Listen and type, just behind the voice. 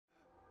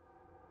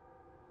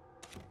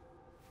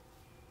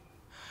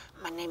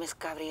My name is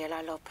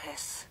Gabriela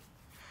Lopez.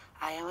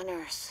 I am a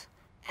nurse,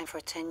 and for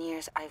 10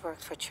 years I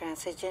worked for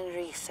Transigen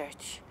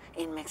Research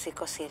in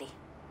Mexico City.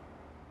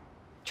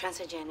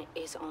 Transigen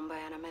is owned by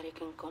an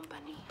American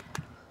company.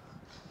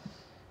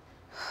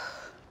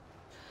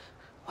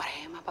 What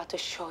I am about to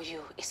show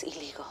you is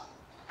illegal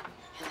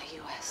in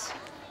the US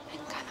and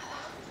Canada.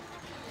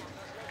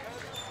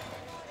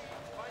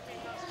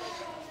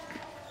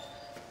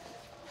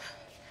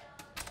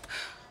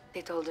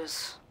 They told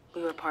us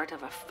we were part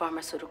of a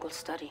pharmaceutical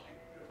study,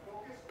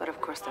 but of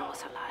course that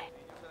was a lie.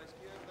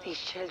 These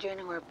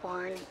children were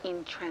born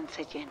in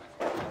Transigen.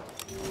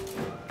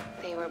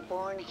 They were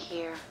born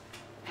here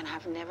and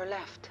have never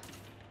left.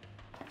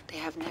 They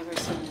have never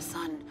seen the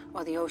sun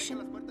or the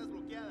ocean,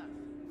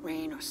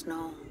 rain or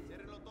snow,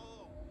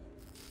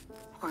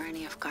 or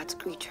any of God's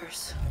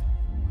creatures.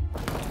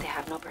 They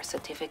have no birth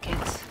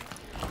certificates,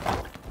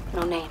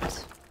 no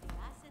names,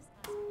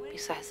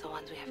 besides the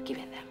ones we have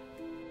given them.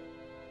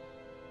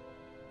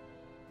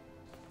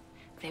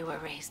 They were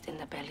raised in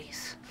the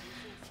bellies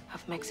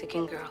of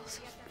Mexican girls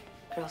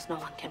no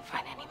one can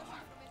find anymore.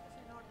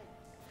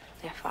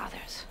 Their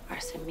fathers are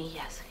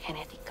semillas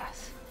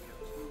genéticas,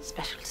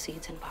 special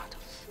seeds in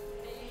bottles.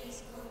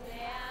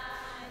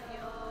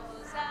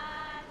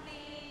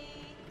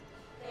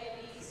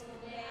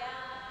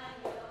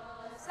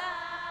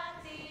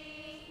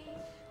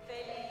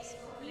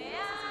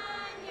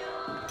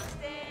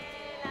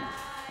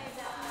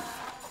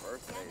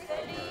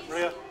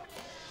 Maria,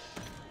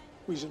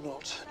 we do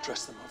not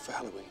dress them up for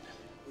Halloween.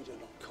 We do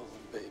not call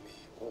them baby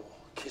or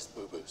kiss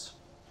boo-boos.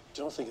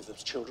 Do not think of them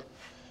as children.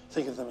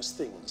 Think of them as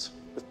things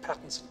with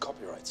patents and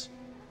copyrights.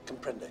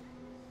 Comprende?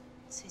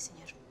 Sí,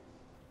 señor.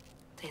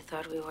 They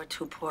thought we were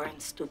too poor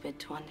and stupid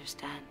to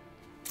understand.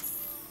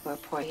 We're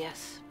poor,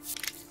 yes,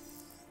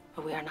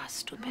 but we are not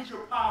stupid. Use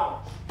your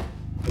power.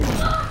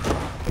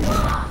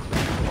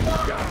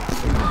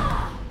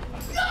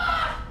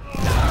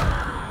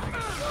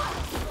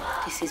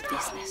 This is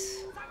business.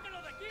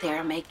 They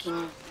are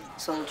making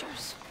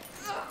soldiers,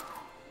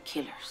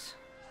 killers.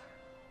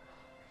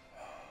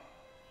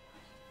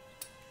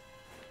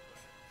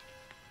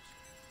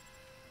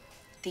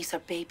 These are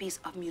babies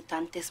of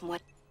mutantes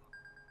muertos.